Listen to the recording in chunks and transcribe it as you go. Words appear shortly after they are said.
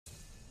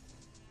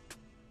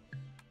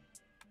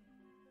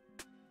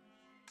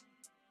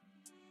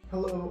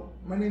Hello,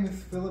 my name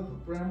is Phillip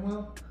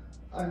Bramwell.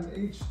 I'm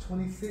age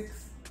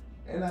 26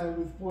 and I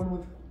was born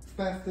with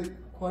spastic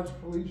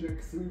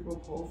quadriplegic cerebral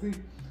palsy.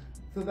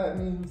 So that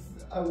means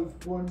I was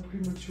born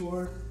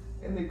premature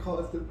and they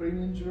caused a brain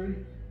injury,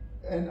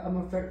 and I'm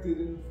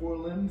affected in 4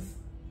 limbs,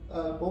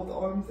 both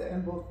arms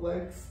and both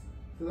legs.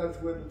 So that's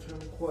where the term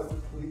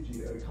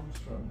quadriplegia comes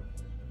from.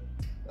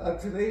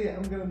 Today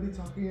I'm going to be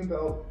talking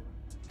about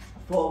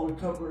fall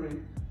recovery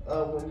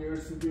when you're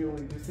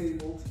severely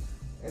disabled,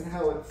 and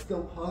how it's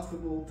still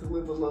possible to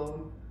live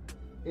alone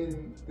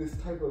in this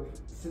type of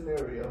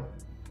scenario.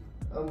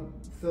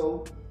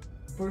 So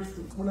first,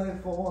 when I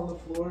fall on the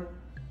floor,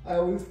 I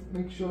always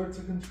make sure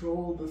to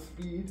control the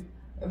speed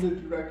and the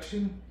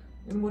direction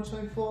in which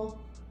I fall.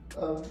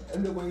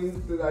 And the way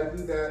that I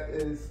do that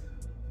is,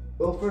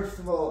 well, first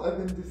of all, I've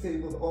been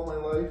disabled all my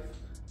life.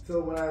 So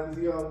when I was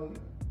young,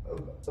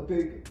 a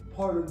big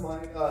part of my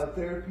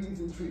therapies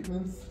and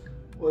treatments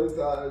was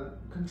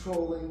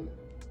controlling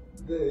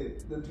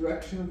the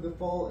direction of the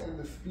fall and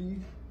the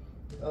speed.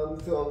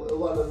 So a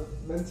lot of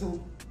mental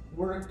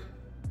work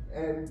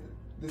and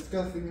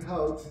discussing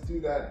how to do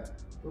that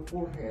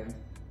beforehand.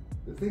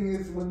 The thing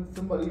is, when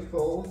somebody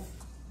falls,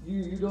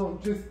 you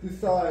don't just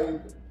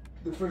decide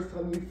the first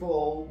time you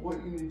fall what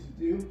you need to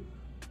do.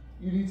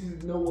 You need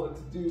to know what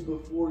to do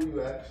before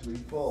you actually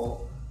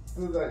fall,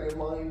 so that your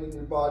mind and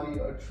your body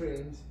are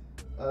trained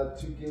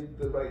to give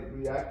the right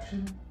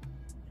reaction.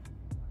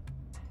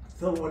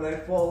 So when I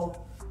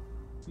fall,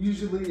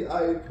 usually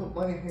I put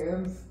my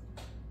hands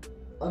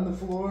on the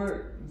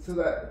floor so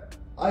that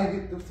I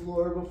hit the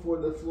floor before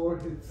the floor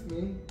hits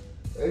me.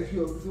 If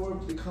you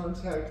absorb the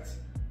contact,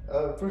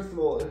 first of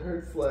all, it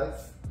hurts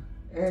less,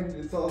 and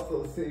it's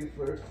also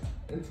safer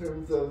in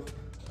terms of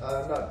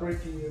not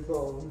breaking your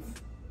bones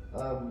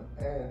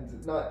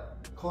and not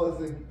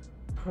causing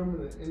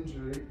permanent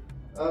injury.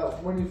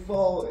 When you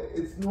fall,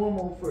 it's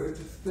normal for it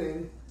to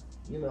sting.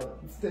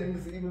 It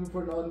stings even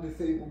for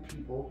non-disabled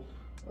people.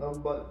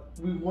 But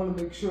we want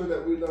to make sure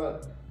that we're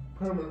not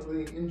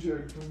permanently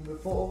injured from the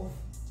falls.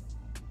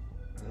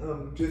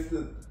 Just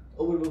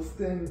a little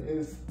sting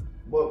is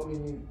what we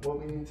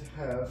need to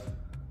have.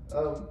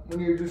 When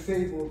you're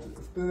disabled,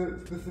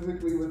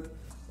 specifically with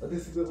a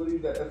disability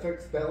that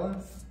affects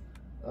balance,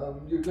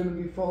 you're going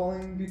to be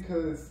falling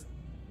because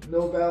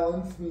no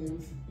balance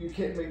means you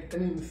can't make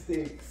any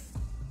mistakes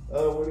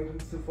when it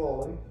comes to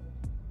falling.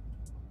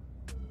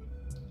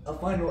 A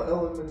final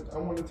element I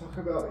want to talk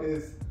about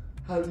is,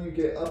 how do you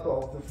get up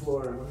off the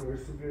floor when you're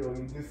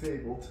severely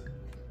disabled?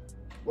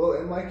 Well,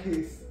 in my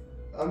case,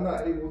 I'm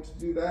not able to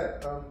do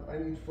that. I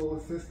need full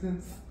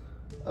assistance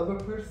of a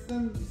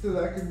person, so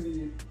that can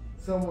be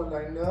someone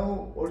I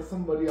know or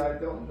somebody I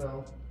don't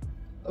know.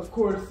 Of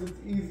course, it's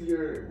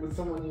easier with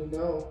someone you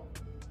know,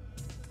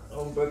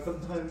 but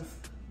sometimes,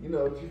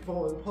 if you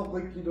fall in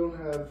public, you don't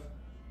have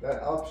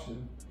that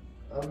option.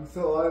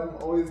 So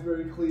I'm always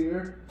very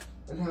clear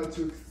on how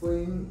to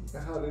explain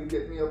how to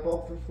get me up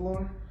off the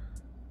floor.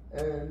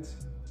 And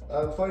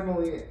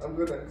finally, I'm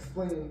going to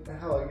explain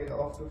how I get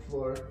off the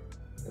floor.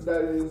 And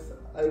that is,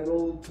 I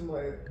roll to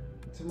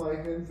my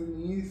hands and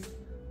knees,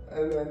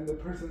 and then the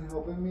person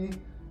helping me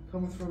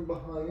comes from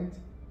behind,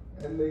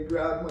 and they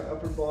grab my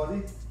upper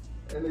body,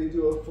 and they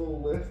do a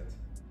full lift.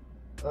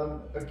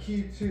 A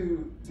key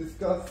to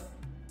discuss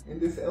in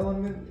this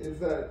element is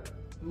that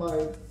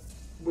my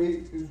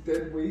weight is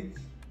dead weight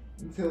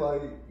until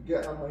I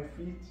get on my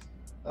feet.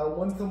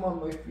 Once I'm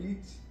on my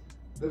feet,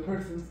 the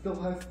person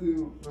still has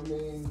to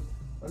remain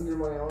under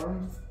my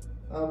arms,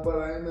 but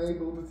I am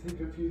able to take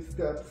a few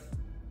steps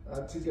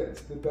to get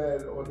to the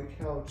bed or the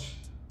couch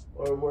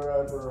or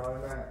wherever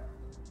I'm at.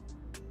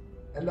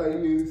 And I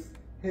use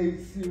Hey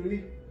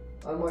Siri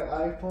on my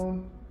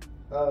iPhone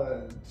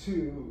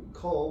to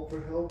call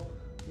for help,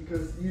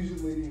 because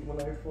usually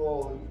when I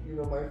fall,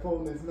 my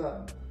phone is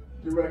not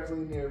directly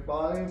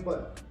nearby,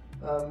 but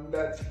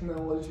that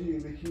technology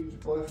is a huge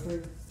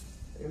blessing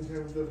in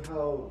terms of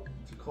how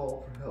to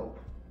call for help.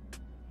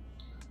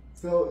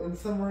 So in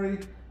summary,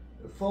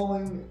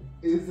 falling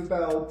is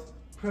about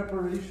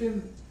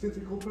preparation,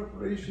 physical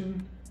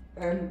preparation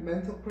and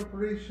mental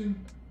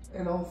preparation,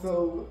 and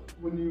also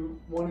when you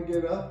want to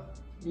get up,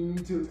 you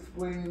need to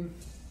explain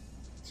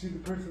to the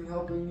person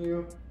helping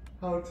you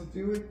how to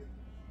do it.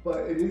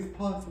 But it is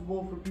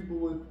possible for people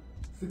with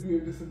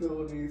severe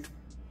disabilities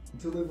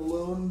to live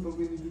alone, but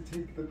we need to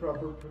take the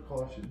proper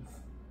precautions.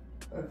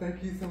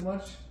 Thank you so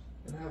much,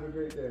 and have a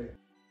great day.